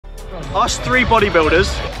us three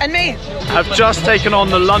bodybuilders and me have just taken on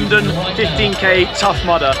the London 15K Tough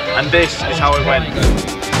Mudder, and this is how it went.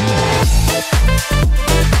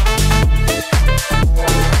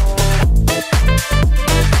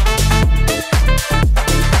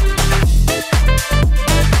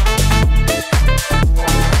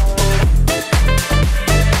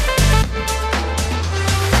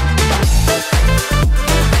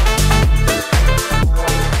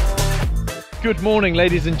 Good morning,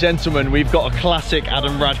 ladies and gentlemen. We've got a classic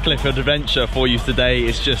Adam Radcliffe adventure for you today.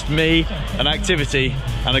 It's just me, an activity,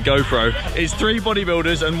 and a GoPro. It's three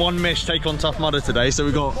bodybuilders and one Mish take on Tough Mudder today. So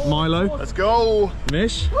we've got Milo. Let's go.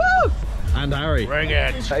 Mish. Woo! And Harry. Bring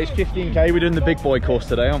it. It's 15K. We're doing the big boy course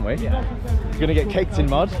today, aren't we? Yeah. We're gonna get caked in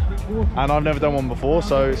mud, and I've never done one before,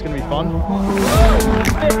 so it's gonna be fun.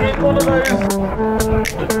 One of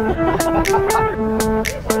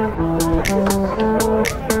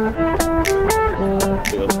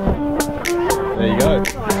There you go.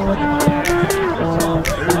 So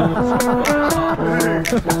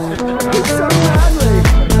manly.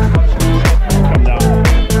 Come down.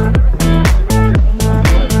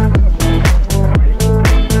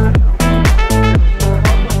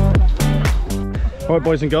 Right,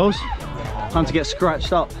 boys and girls, time to get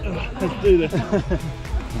scratched up. Let's do this.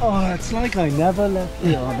 Oh, it's like I never left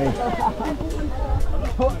the army.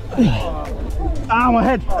 Ow, my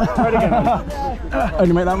head! Try it again.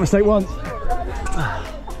 Only make that mistake once.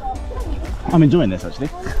 I'm enjoying this actually.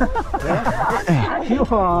 Yeah? You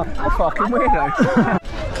are a fucking weirdo.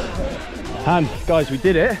 And guys, we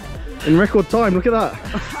did it in record time. Look at that.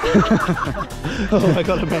 Oh my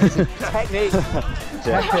god, amazing. Technique.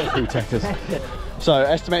 So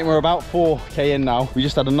estimating we're about 4K in now. We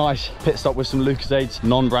just had a nice pit stop with some Lucozades,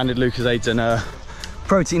 non-branded Lucozades, and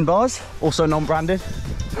protein bars, also non-branded.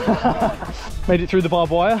 Made it through the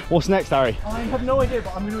barbed wire. What's next, Harry? I have no idea,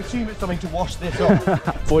 but I'm going to assume it's something to wash this off.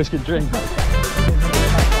 Boys can drink.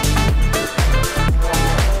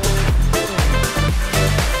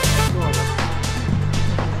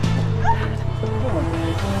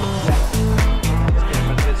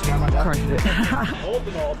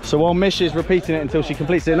 So while Mish is repeating it until she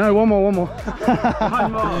completes it, no, one more.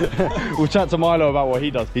 We'll chat to Milo about what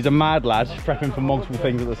he does. He's a mad lad, prepping for multiple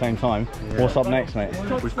things at the same time. Yeah. What's up next, mate?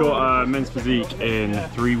 We've got men's physique in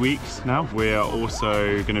 3 weeks now. We're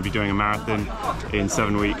also going to be doing a marathon in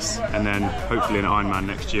 7 weeks, and then hopefully an Ironman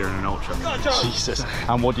next year and an ultra. Jesus.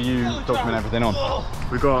 And what do you document everything on?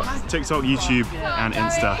 We've got TikTok, YouTube, and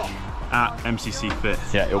Insta at MCC Fit.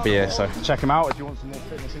 Yeah, it'll be here, so check him out if you want some more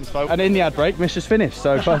fitness info. And in the ad break, Mish has finished,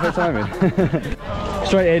 so perfect timing.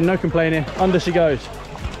 Straight in, no complaining, under she goes.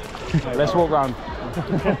 Let's walk round.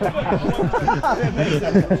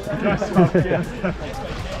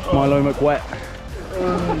 Milo McWet.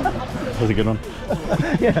 That was a good one.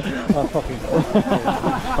 Yeah, I'm fucking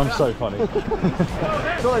I'm so funny.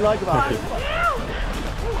 That's what I like about it.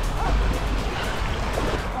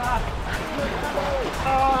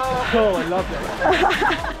 Cool, I love it.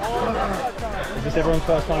 Is this everyone's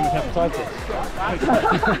first time with hepatitis?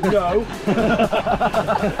 No.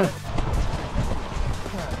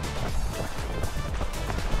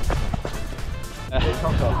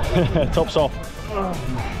 Tops off.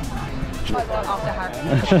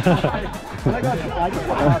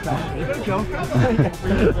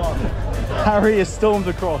 Harry has stormed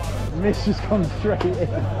across. Mish has gone straight in.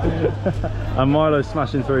 And Milo's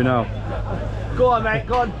smashing through now. Go on, mate,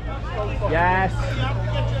 go on. Yes.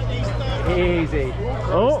 Easy.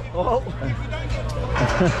 Oh.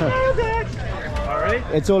 Alright.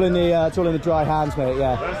 It's all in the dry hands, mate.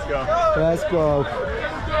 Yeah. Let's go. Let's go.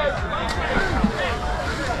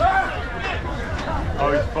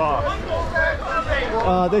 Oh, he's fast.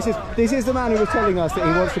 This is the man who was telling us that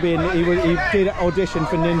he wants to be in. He did audition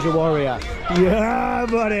for Ninja Warrior. Yeah,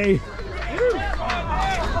 buddy.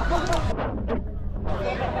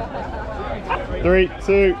 3,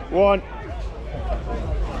 2, 1.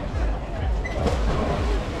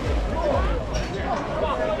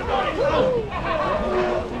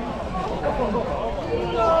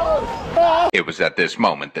 It was at this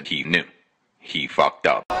moment that he knew. He fucked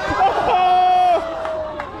up.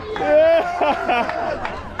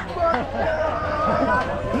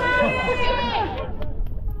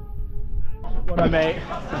 What up, mate?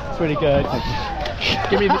 It's really good.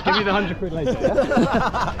 Give me the 100 quid later.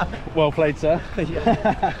 Yeah? Well played, sir.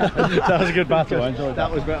 That was a good battle. I enjoyed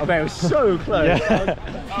that. It was so close. Yeah.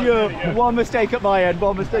 Pure one mistake at my end,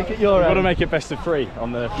 one mistake at your We've end. got to make it best of 3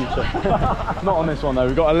 on the future. Not on this one though.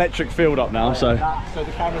 We've got electric field up now, so So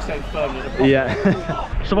the camera stays firm in the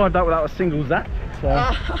yeah. Survived that without a single zap. So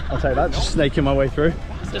I'll take that. Just snaking my way through.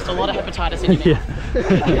 Just a lot of hepatitis in your mouth.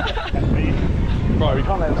 Right, we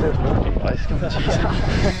can't let them see us walking, guys. Come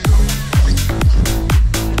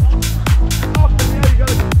on,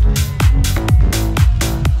 Jesus.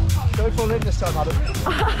 Go full in this time, Adam.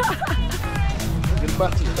 Good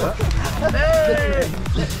battle for that.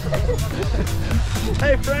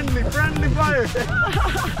 Hey, friendly fire!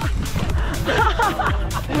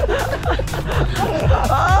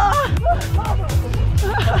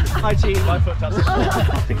 I cheated, my foot doesn't.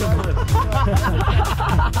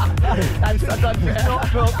 That's unfair. It's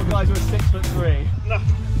not built for guys who are 6'3". No.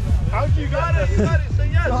 How do you get it? You got it, say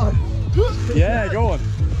yes. Yeah, go on.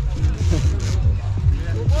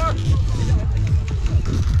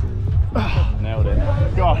 Nailed it.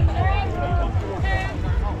 Go on. I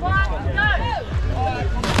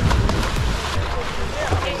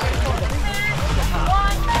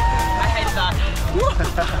hated that.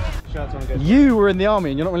 You were in the army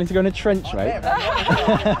and you're not willing to go in a trench, mate.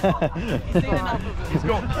 He's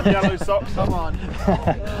got yellow socks. Come on.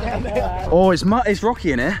 Oh, it's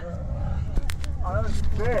rocky in here.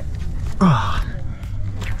 Oh,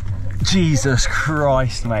 Jesus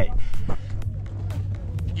Christ, mate.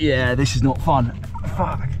 Yeah, this is not fun.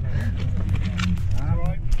 Fuck.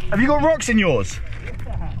 Have you got rocks in yours?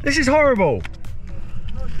 This is horrible.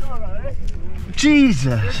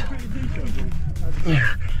 Jesus.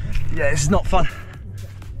 Yeah, this is not fun.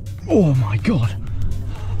 Oh my God.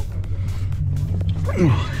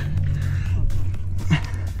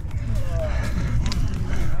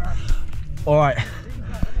 All right,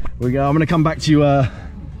 we go. I'm gonna come back to you out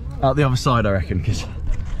the other side, I reckon, because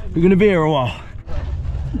we're gonna be here a while.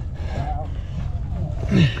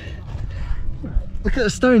 Look at the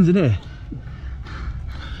stones in here.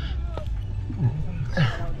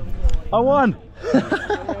 I won.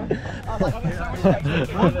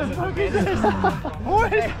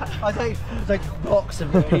 I think it's like a box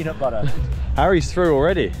of peanut butter. Harry's through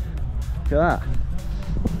already. Look at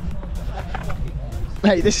that.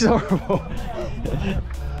 Hey, this is horrible.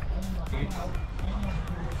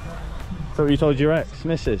 So you told your ex,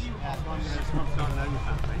 missus?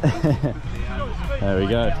 There we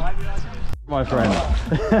go. My friend.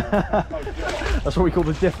 That's what we call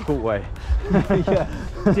the difficult way. Yeah.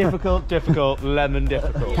 difficult, lemon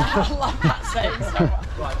difficult. Yeah, I love that saying so much.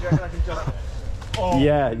 Right, do you reckon I can jump?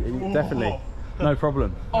 Yeah, definitely. No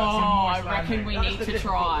problem. Oh, I reckon we need to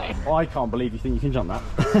try. I can't believe you think you can jump that.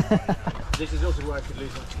 This is also where I could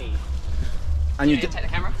lose my teeth. And You need to take the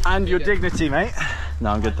camera. and your dignity, mate.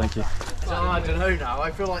 No, I'm good, thank you. So I don't know now.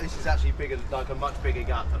 I feel like this is actually bigger, like a much bigger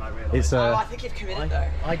gap than I realised. It's I think you've committed though.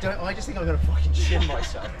 I just think I'm gonna fucking shin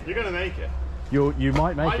myself. You're gonna make it. you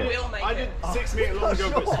might make it. We'll make I it. did 6 metre long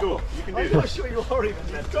jump at school. You can do I'm not this. sure you are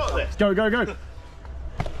even meant to. Got this. Go, go, go.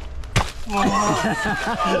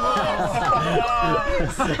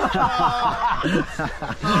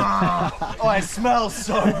 Oh, it smells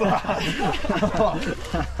so bad.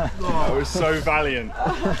 I was so valiant.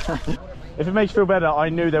 If it makes you feel better, I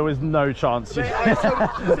knew there was no chance. So no,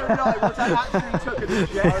 what I actually took in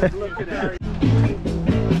the I was looking at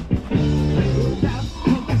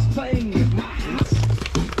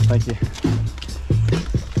Thank you.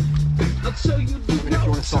 if you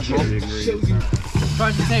want to stop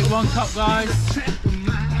Try to take 1 cup, guys.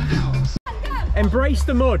 Embrace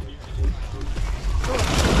the mud.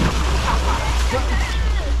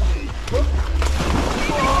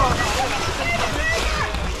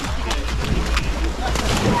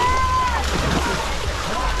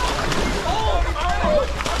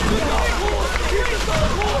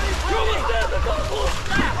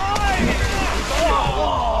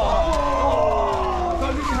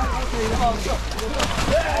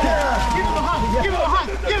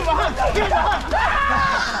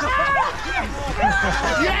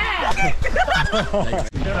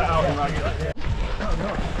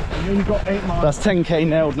 That's 10k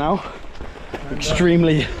nailed now.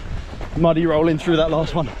 Extremely muddy rolling through that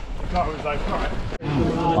last one.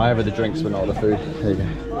 I have the drinks but not the food. There you go.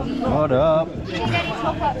 What up? If you need any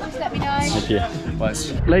top up, just let me know. Thank you.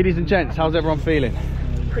 Ladies and gents, how's everyone feeling?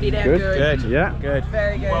 Pretty damn good. Good, yeah. Good.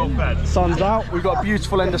 Very good. Well fed. Sun's out, we've got a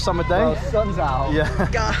beautiful end of summer day. sun's out. Yeah.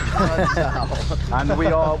 Sun's out. And we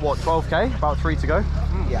are, what, 12k? About 3 to go?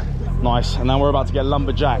 Yeah. Nice, and now we're about to get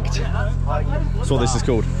lumberjacked. That's what this is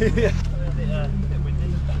called.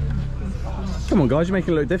 Come on guys, you're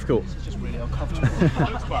making it look difficult. It's just really uncomfortable.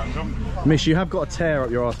 Miss, you have got a tear up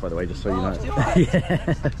your ass, by the way, just so you know.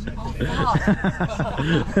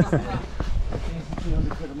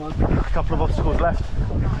 A couple of obstacles left.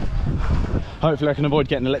 Hopefully I can avoid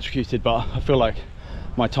getting electrocuted, but I feel like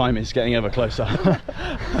my time is getting ever closer.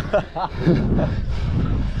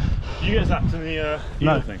 You you get zapped in the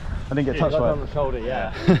no thing? I didn't get touched by it. On the shoulder,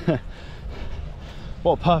 yeah.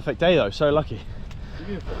 What a perfect day though, so lucky.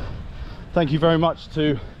 Beautiful. Thank you very much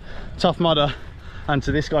to Tough Mudder and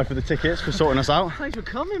to this guy for the tickets for sorting us out. Thanks for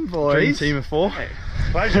coming, Dream boys. team of 4. Hey,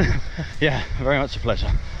 pleasure. Yeah, very much a pleasure.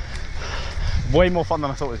 Way more fun than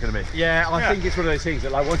I thought it was going to be. Yeah, I think it's one of those things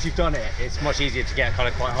that like once you've done it, it's much easier to get kind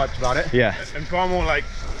of quite hyped about it. Yeah. And far more like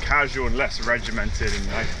casual and less regimented and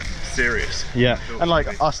like serious. Yeah, and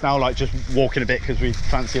like us now, like just walking a bit because we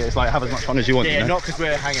fancy it. It's like have as much fun as you want. Yeah, you know? not because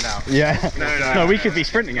we're hanging out. Yeah. No, we could be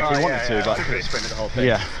sprinting if we wanted to, but could have sprinted the whole thing.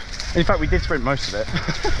 yeah. In fact, we did sprint most of it.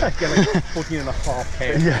 Get like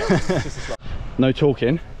 14.5K. Yeah. No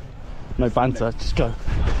talking, no banter, just go.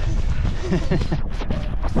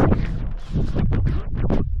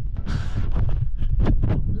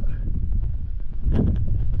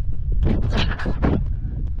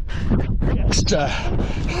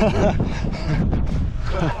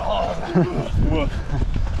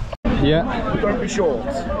 Yeah. Don't be short.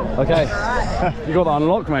 Okay. You got that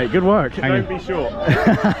unlocked, mate. Good work. Don't be short.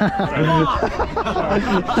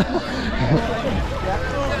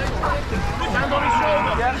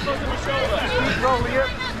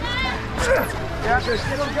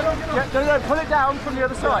 No, pull it down from the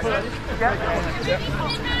other side. Yeah.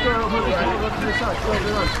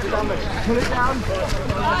 Pull it down.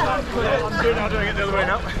 I'm good now doing it the other way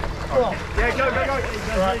now. Yeah, go.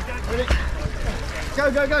 Right. Go.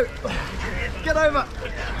 Get over.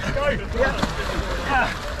 Go. Yeah.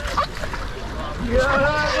 Yeah,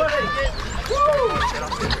 buddy. Woo!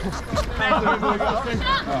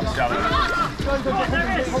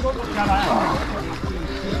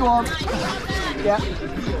 Go on. Yeah.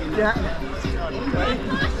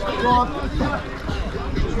 Go on.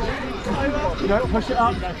 No, push it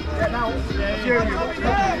up. Yeah, now.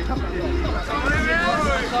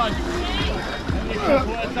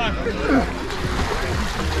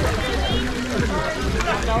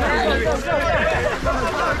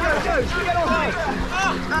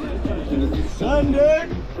 Sunday.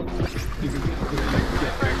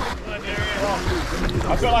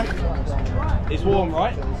 I feel like it's warm,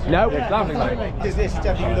 right? No, it's lovely, mate. Because this is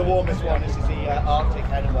definitely the warmest one. This is the Arctic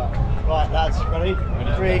Edinburgh. Right, lads, ready?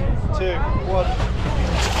 3, 2, 1.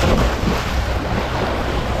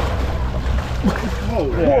 Oh,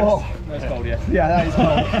 Whoa. That's cold, yeah. Yeah, that is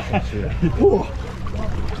cold.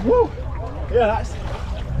 Woo. Yeah, that's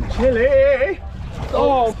chilly.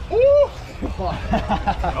 Oh.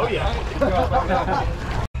 oh yeah.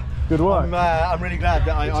 Good work. I'm really glad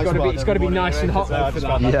that It's got to be nice and hot though for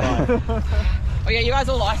that. Yeah. Oh yeah, you guys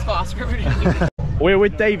all ice fast. We're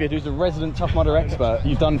with David, who's a resident Tough Mudder expert.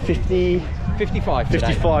 You've done 55 today.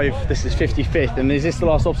 55, this is 55th, and is this the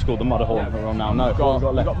last obstacle, the Mudderhorn we're on now? No, We've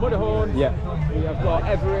got left? Mudderhorn, Yeah. we have got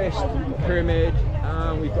Everest, Pyramid,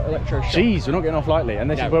 and we've got Electro Shock. Jeez, we're not getting off lightly, and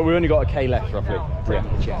this is where we only got a K left roughly.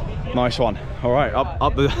 Yeah. Nice one. All right,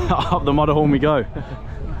 up the up the Mudderhorn we go.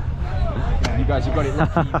 You guys have got it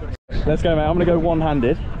lucky. Let's go, mate. I'm gonna go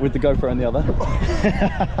one-handed with the GoPro in the other.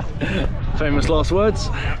 Famous last words.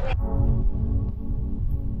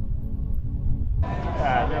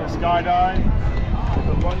 Little skydive.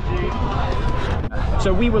 Little bungee.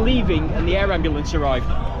 So we were leaving and the air ambulance arrived.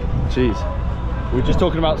 Jeez. We're just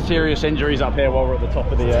talking about serious injuries up here while we're at the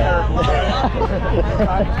top of the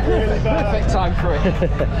Perfect time for it.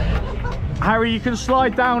 Harry, you can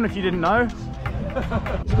slide down if you didn't know.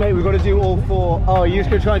 Mate, we've got to do all 4. Oh, you're just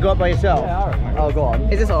going to try and go up by yourself? Yeah, all right. Oh, go on.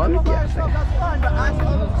 Is this on? Yeah.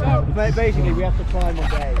 So, basically, we have to climb on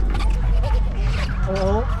day.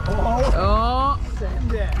 Oh. Oh,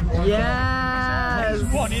 Send it. yes. There's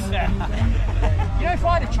one in there. You know if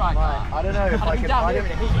I'd have tried that, I don't know if I can. down I here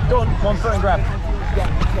don't, in a heat. Go on, 1 foot and grab.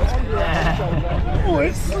 oh,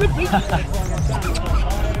 it's slippy.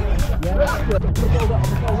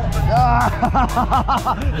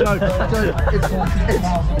 Don't.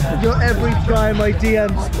 You're every time my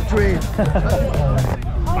DMs dream.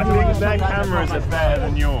 I think their cameras are better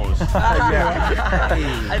than yours.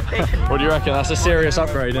 I think. What do you reckon? That's a serious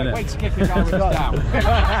upgrade, isn't Wait it? to kick the cameras down.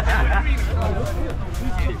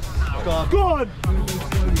 Go on.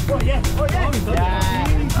 Oh,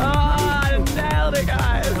 I nailed it,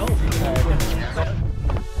 guys.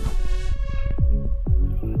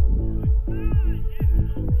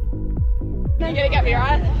 You're gonna get me,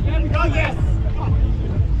 right? Oh yes!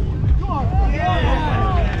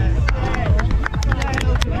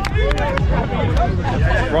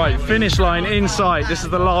 Right, finish line in sight. This is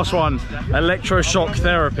the last one. Electroshock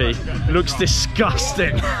therapy. Looks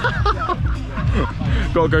disgusting.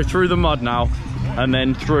 Got to go through the mud now and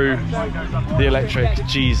then through the electric.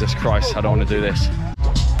 Jesus Christ, I don't want to do this.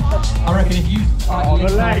 I reckon if you link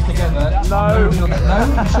the legs together, no, you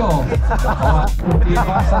sure. Alright, the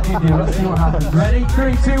advice I give you, let's see what happens. Ready?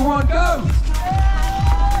 3, 2, 1, go!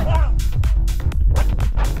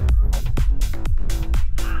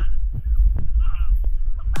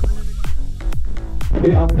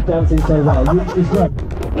 I'm dancing so well. It's great.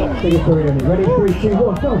 Take it for real. Ready? 3, 2,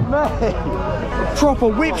 1, go! Mate, proper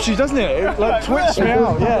whips you, doesn't it? It like twitched me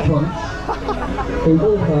out, yeah.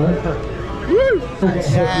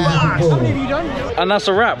 And that's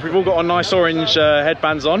a wrap. We've all got our nice orange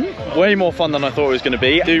headbands on. Way more fun than I thought it was going to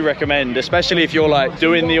be. I do recommend, especially if you're like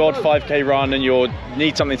doing the odd 5k run and you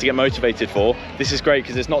need something to get motivated for. This is great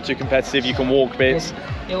because it's not too competitive. You can walk bits,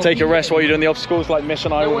 take a rest while you're doing the obstacles. Like Mish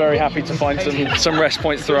and I were very happy to find some rest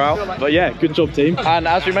points throughout. But yeah, good job team. And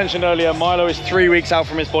as we mentioned earlier, Milo is 3 weeks out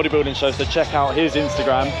from his bodybuilding show, so check out his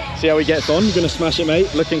Instagram. See how he gets on. You're going to smash it,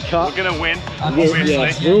 mate. Looking cut. We're going to win, obviously.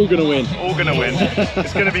 Yeah, we're all going to win. All going to win.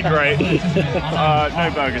 It's going to be great.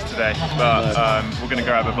 No burgers today, but we're going to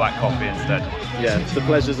go have a black coffee instead. Yeah, it's the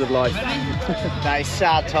pleasures of life. That is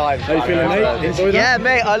sad times. How you feeling, mate? Enjoy that? Yeah,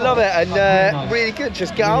 mate, I love it, and really good.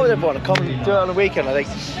 Just get out with everyone, come and do it on the weekend. I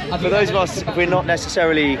think for those of us, if we're not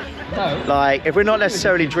necessarily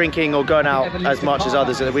drinking or going out as much as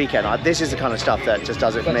others at the weekend, this is the kind of stuff that just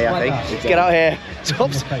does it for me. I think get out here,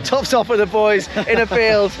 tops off with the boys in a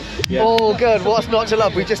field, all good. What's not to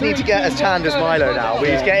love? We just need to get as tanned as Milo now. We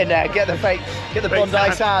just get in there, get the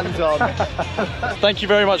Bondi sands on. Thank you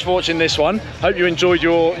very much for watching this one. Hope you enjoyed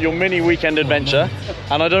your mini weekend adventure,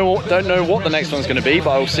 and I don't know what the next one's going to be,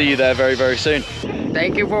 but I'll see you there very, very soon.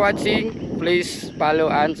 Thank you for watching. Please follow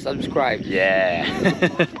and subscribe. Yeah.